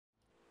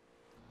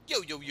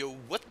Yo, yo, yo,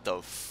 what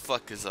the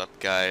fuck is up,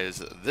 guys?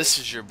 This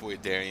is your boy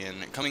Darien,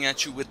 coming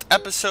at you with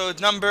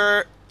episode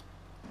number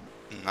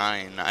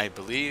 9, I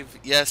believe.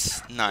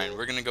 Yes, 9.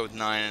 We're gonna go with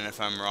 9, and if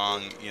I'm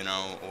wrong, you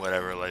know,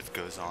 whatever, life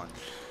goes on.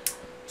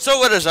 So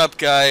what is up,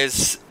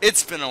 guys?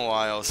 It's been a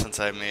while since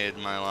I made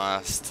my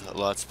last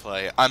Let's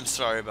Play. I'm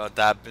sorry about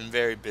that, been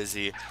very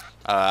busy.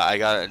 I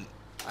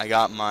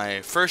got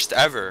my first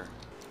ever,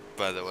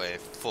 by the way,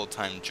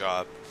 full-time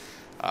job.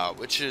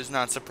 Which is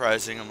not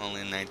surprising. I'm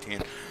only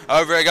 19.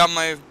 However, I got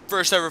my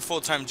first ever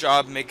full-time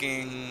job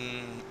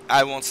making,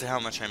 I won't say how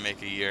much I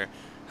make a year.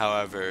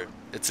 However,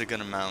 it's a good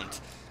amount.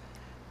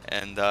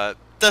 And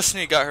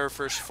Destiny got her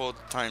first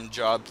full-time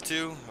job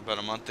too about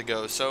a month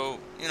ago. So,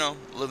 you know,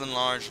 living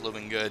large,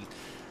 living good.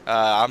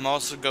 I'm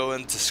also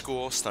going to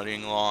school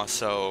studying law.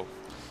 So,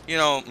 you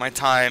know, my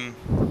time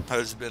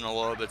has been a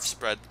little bit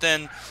spread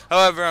thin.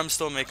 However, I'm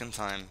still making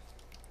time,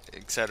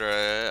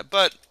 etc.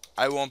 But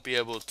I won't be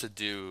able to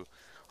do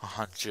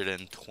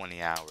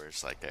 120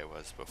 hours like I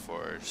was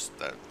before. Just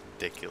that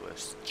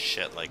ridiculous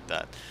shit like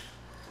that.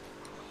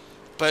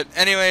 But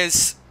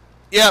anyways,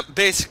 yeah,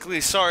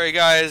 basically, sorry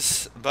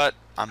guys, but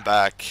I'm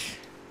back.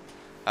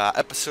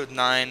 Episode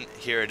 9,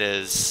 here it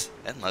is,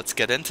 and let's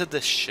get into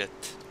this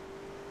shit.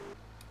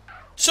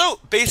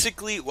 So,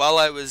 basically, while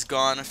I was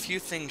gone, a few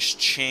things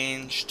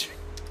changed.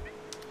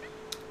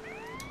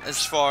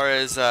 As far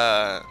as,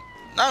 not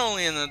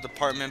only in the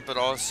department, but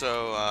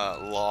also,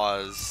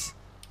 laws,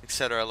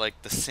 etc. Like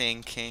the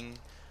Sand King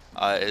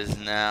is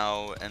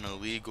now an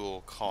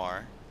illegal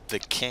car. The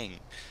King.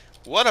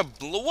 What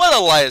a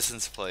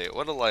license plate.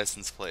 What a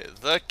license plate.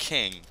 The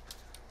King.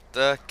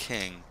 The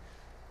King.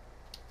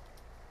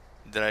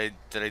 Did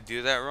I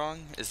do that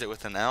wrong? Is it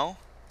with an L?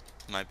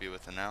 Might be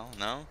with an L.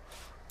 No.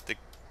 The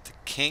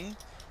King.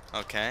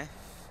 Okay.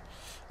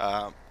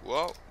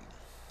 Well.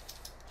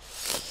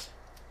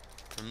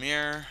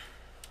 Premiere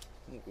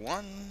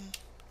 1.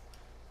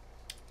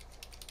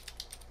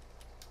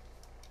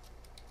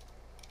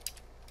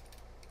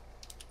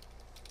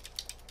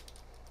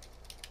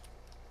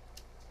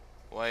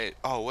 Wait,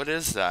 oh, what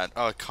is that?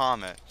 Oh, a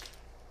comet.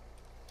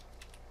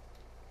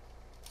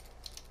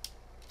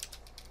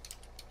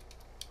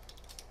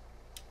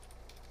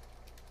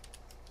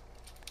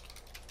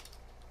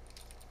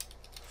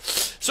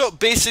 So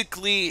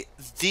basically,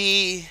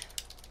 the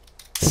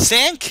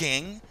Sand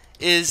King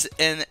is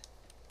an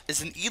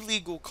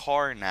illegal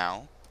car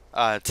now,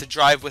 to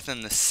drive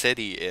within the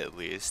city at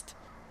least.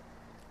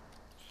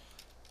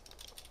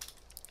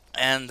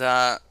 And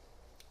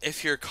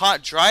if you're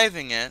caught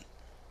driving it,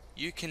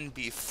 you can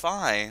be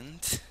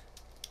fined.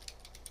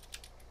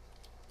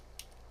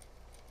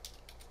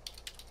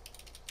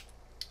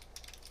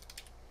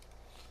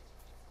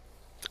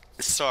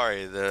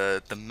 Sorry,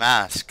 the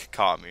mask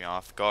caught me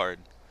off guard.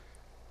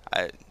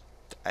 I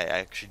I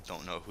actually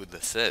don't know who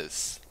this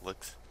is.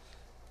 Looks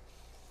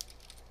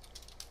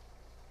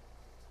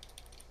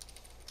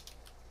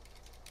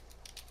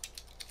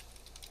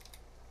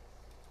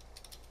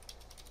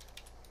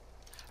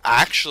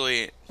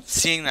actually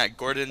seeing that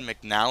Gordon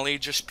McNally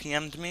just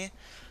PM'd me.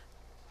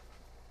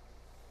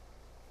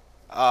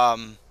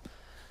 Um,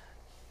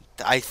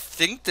 I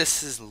think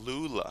this is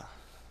Lula.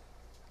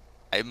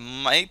 I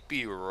might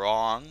be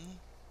wrong,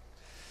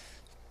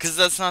 cause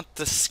that's not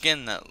the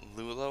skin that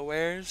Lula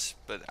wears,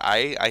 but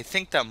I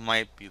think that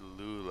might be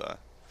Lula.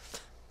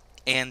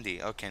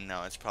 Andy. Okay,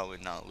 no, it's probably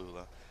not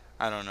Lula.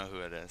 I don't know who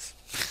it is.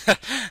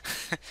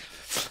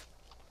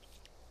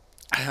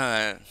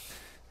 uh,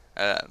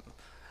 uh,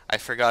 I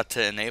forgot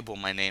to enable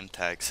my name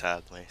tag,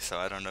 sadly, so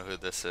I don't know who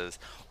this is.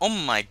 Oh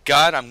my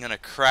god, I'm gonna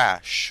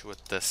crash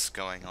with this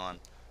going on.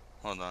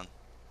 Hold on.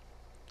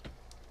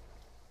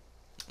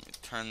 Let me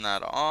turn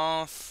that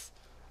off.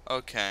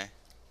 Okay.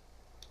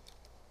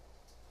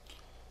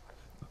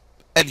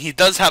 And he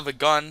does have a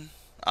gun.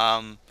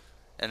 And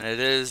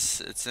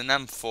it's an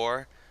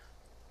M4.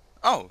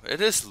 Oh, it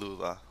is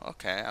Lula.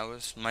 Okay,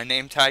 my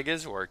name tag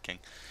is working.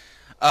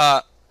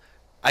 Uh,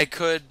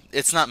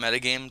 it's not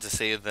metagame to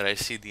say that I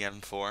see the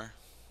M4,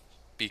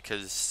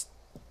 because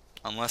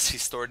unless he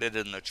stored it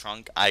in the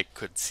trunk, I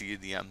could see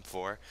the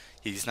M4.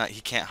 He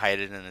can't hide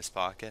it in his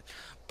pocket,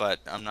 but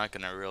I'm not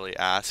gonna really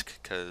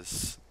ask,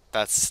 because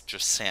that's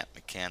just Sant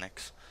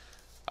mechanics.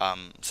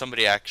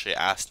 Somebody actually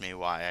asked me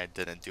why I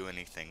didn't do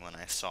anything when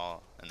I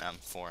saw an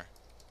M4.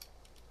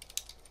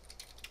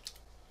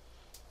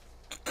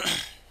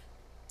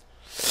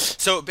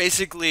 So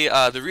basically,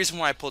 the reason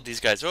why I pulled these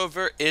guys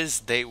over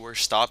is they were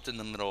stopped in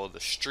the middle of the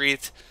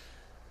street,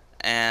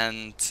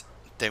 and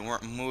they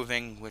weren't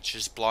moving, which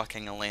is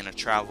blocking a lane of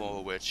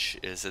travel, which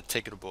is a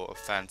ticketable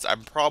offense.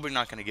 I'm probably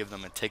not going to give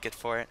them a ticket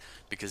for it,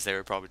 because they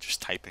were probably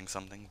just typing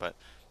something, but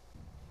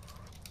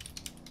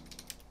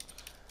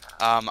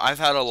I've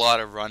had a lot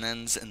of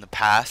run-ins in the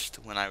past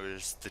when I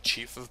was the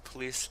chief of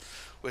police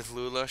with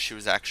Lula. She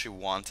was actually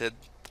wanted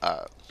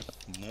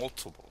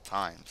multiple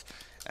times,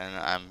 and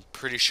I'm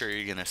pretty sure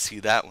you're gonna see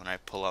that when I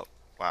pull up.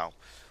 Wow,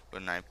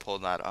 when I pull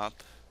that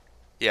up.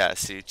 Yeah,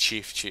 see,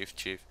 chief.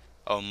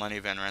 Oh, money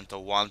van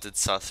rental, wanted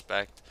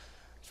suspect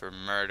for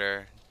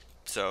murder.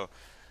 So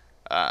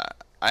Uh,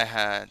 I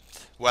had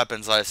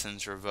weapons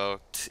license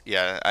revoked.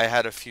 Yeah, I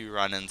had a few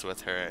run-ins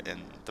with her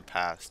in the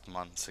past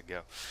months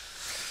ago.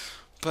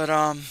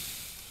 But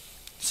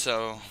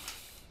so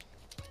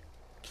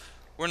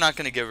we're not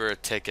gonna give her a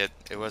ticket.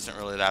 It wasn't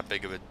really that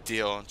big of a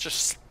deal.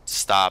 Just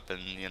stop and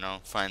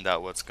find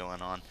out what's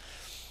going on.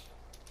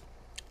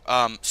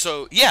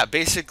 So yeah,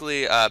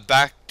 basically,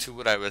 back to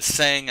what I was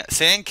saying.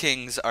 Sand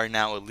Kings are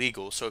now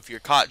illegal. So if you're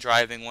caught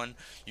driving one,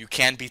 you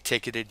can be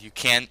ticketed. You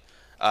can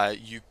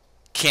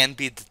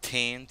be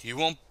detained. You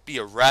won't be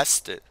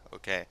arrested,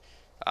 okay?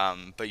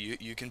 But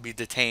you can be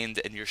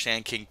detained, and your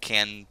Sand King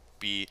can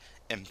be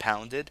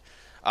impounded.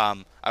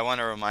 I want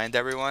to remind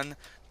everyone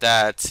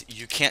that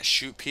you can't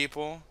shoot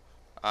people.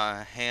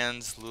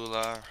 Hands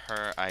Lula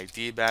her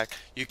ID back.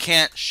 You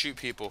can't shoot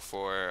people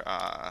for.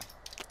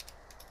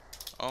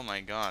 Oh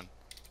my God.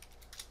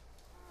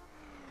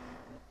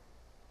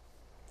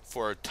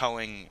 For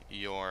towing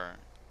your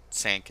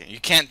Sand King. You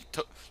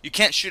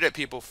can't shoot at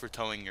people for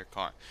towing your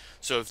car.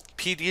 So if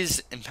PD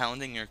is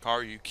impounding your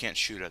car, you can't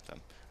shoot at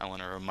them. I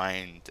want to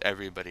remind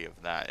everybody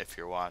of that if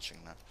you're watching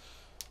that.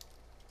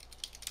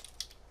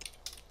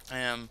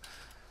 Um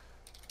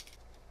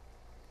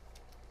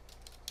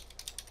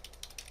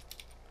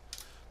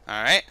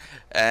Alright.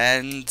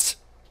 And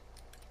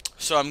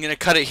so I'm gonna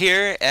cut it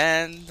here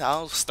and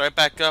I'll start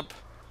back up.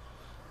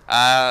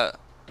 Uh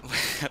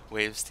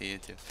waves to you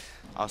too.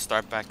 I'll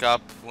start back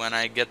up when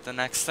I get the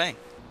next thing.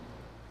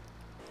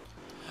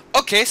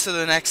 Okay, so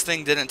the next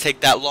thing didn't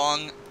take that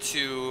long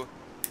to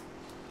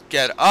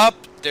get up.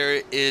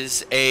 There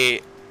is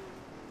a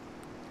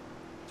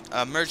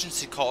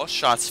emergency call,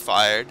 shots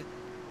fired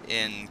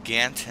in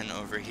Ganton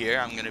over here.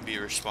 I'm going to be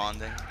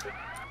responding.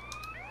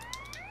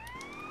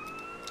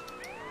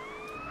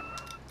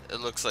 It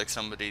looks like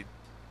somebody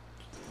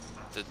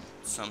did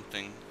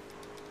something.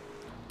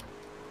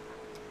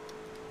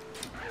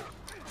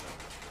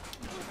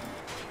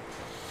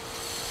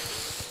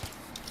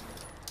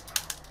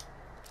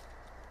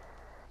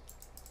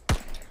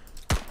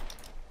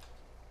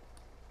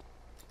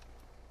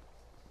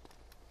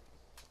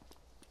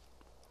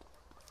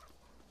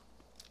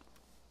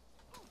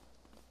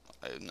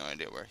 I have no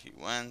idea where he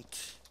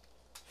went.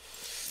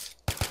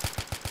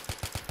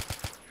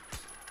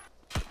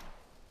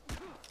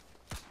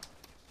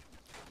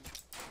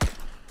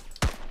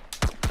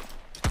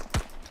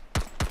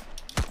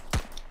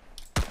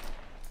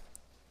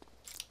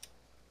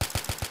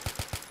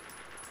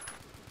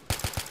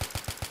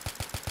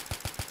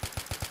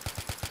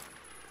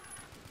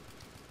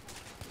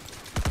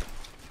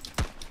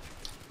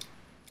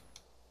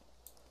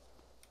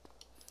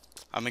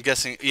 I'm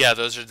guessing, yeah,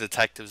 those are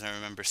detectives. I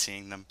remember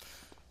seeing them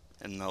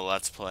in the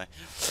Let's Play.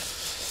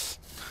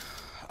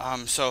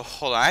 So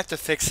hold on, I have to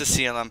fix the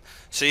CLM.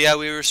 So yeah,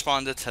 we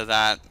responded to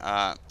that.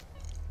 And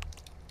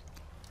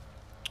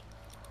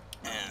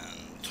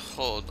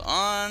hold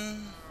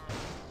on.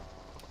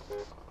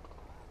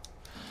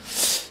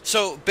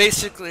 So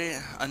basically,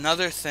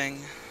 another thing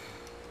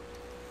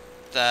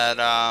that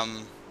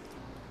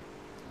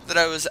that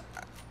I was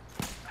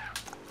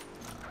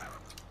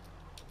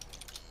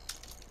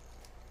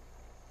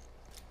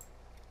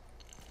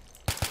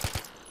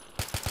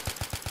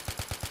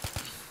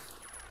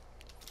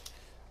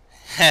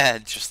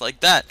just like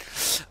that.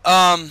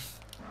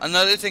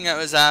 Another thing I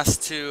was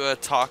asked to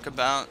talk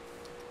about,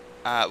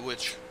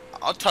 which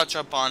I'll touch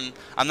up on.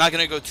 I'm not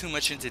going to go too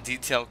much into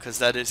detail because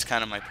that is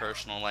kind of my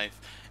personal life,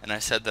 and I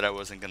said that I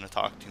wasn't going to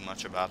talk too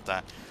much about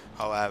that.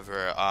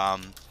 However,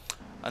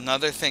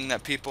 another thing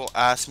that people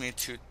asked me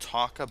to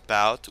talk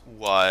about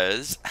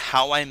was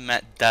how I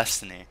met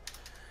Destiny,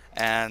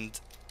 and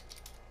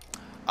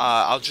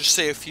I'll just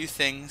say a few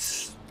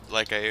things.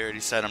 Like I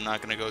already said, I'm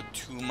not going to go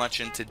too much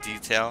into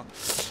detail.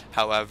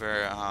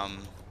 However,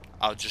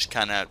 I'll just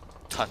kind of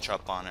touch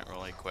up on it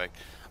really quick.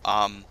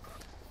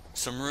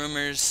 Some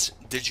rumors.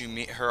 Did you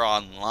meet her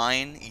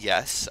online?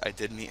 Yes, I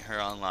did meet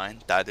her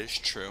online. That is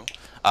true.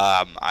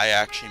 I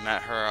actually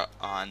met her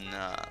on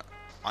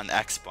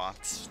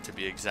Xbox, to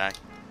be exact.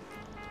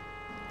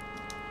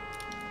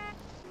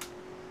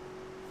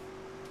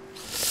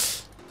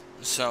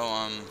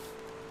 So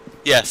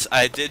yes,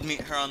 I did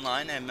meet her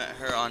online. I met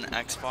her on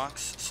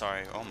Xbox.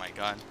 Sorry. Oh my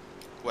God.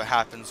 What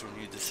happens when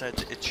you decide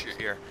to itch your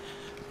ear?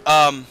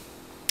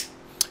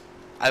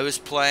 I was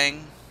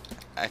playing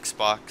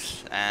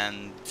Xbox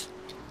and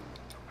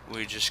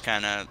we just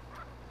kind of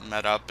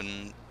met up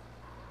and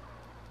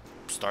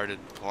started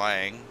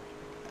playing,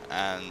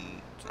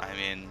 and I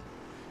mean,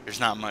 there's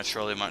not much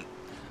really much.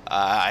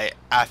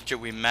 After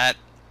we met,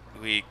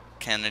 we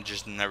kind of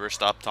just never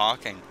stopped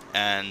talking,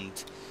 and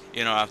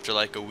after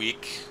like a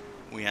week,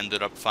 we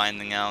ended up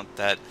finding out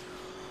that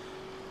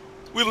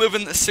we live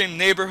in the same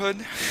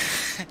neighborhood,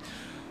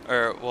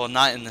 or well,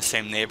 not in the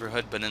same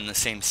neighborhood, but in the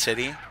same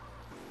city,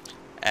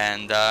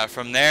 and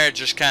from there, it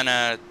just kind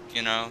of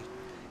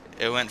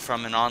it went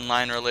from an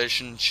online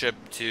relationship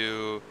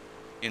to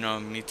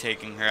me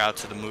taking her out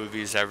to the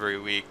movies every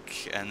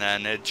week, and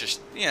then it just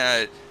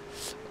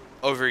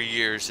over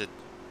years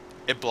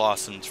it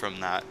blossomed from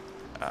that.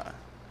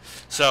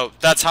 So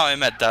that's how I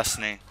met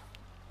Destiny.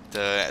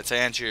 To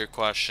answer your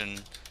question,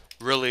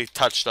 really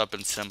touched up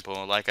and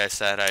simple. Like I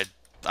said,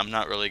 I'm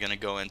not really gonna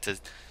go into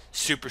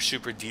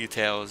super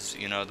details.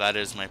 You know, that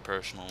is my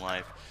personal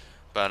life.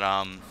 But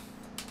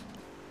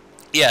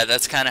yeah,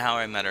 that's kind of how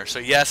I met her. So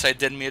yes, I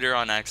did meet her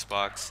on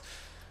Xbox.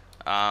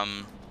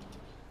 Um,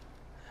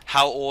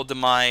 how old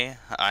am I?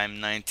 I'm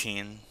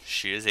 19.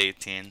 She is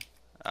 18.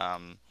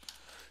 Um,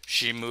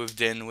 she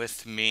moved in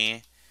with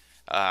me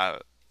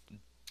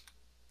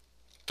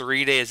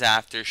 3 days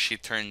after she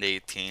turned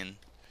 18,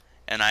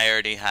 and I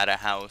already had a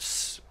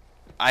house.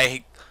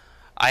 I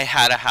I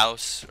had a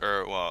house,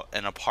 or well,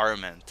 an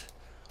apartment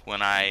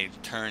when I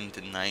turned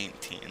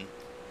 19.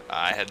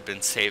 I had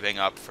been saving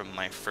up from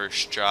my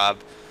first job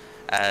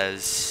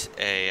as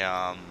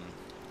a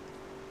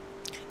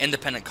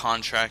independent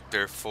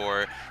contractor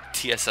for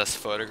TSS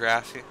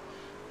photography.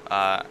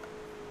 Uh,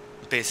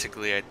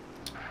 basically,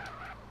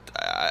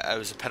 I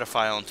was a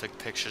pedophile and took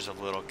pictures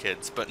of little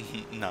kids, but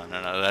no,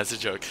 that's a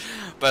joke.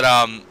 But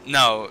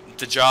no,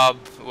 the job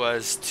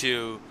was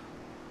to,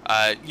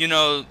 you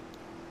know,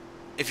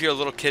 if you're a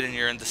little kid and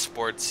you're into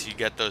sports, you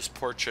get those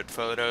portrait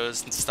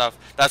photos and stuff.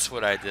 That's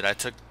what I did. I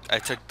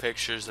took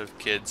pictures of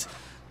kids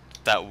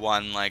that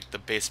won like the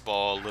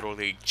baseball little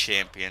league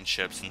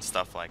championships and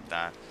stuff like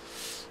that.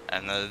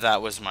 And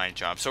that was my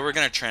job. So we're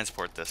gonna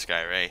transport this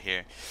guy right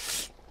here.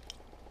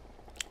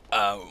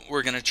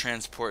 We're gonna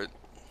transport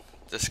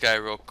this guy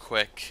real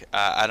quick.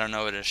 I don't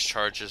know what his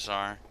charges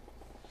are,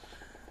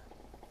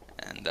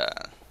 and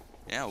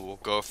yeah, we'll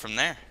go from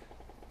there.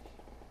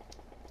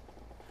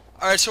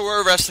 Alright, so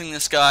we're arresting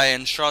this guy,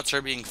 and shots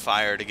are being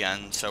fired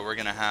again, so we're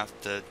gonna have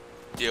to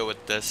deal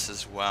with this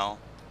as well.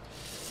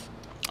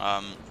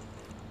 Um,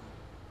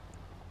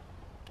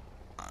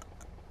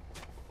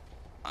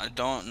 I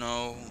don't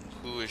know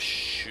who is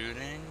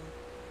shooting.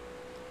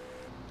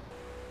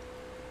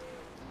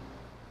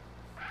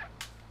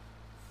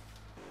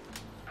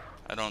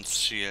 I don't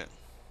see it.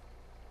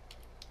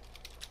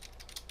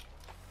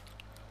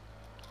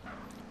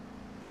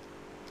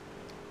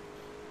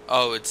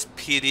 Oh, it's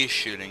PD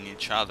shooting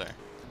each other.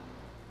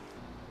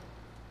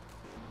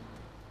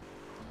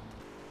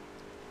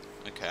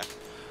 Okay.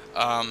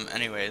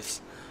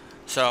 Anyways.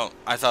 So,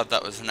 I thought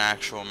that was an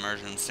actual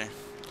emergency.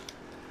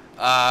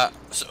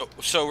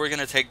 So we're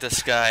gonna take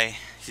this guy.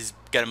 He's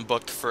getting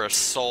booked for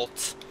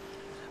assault.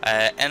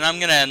 And I'm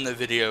gonna end the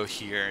video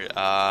here.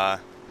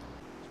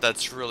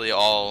 That's really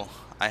all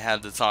I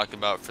had to talk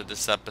about for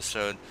this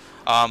episode.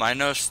 I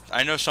know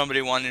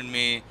somebody wanted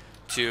me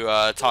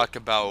to talk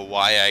about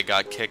why I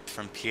got kicked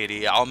from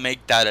PD. I'll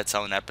make that its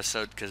own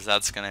episode because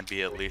that's gonna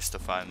be at least a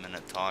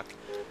 5-minute talk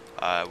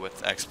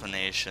with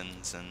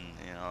explanations and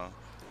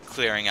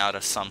clearing out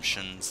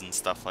assumptions and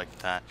stuff like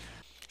that.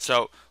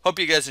 So hope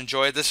you guys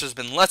enjoyed. This has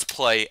been Let's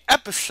Play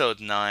episode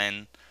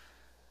 9.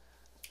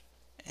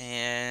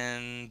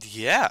 And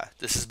yeah,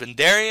 this has been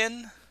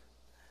Darien.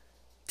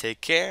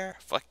 Take care.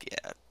 Fuck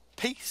yeah.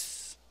 Peace.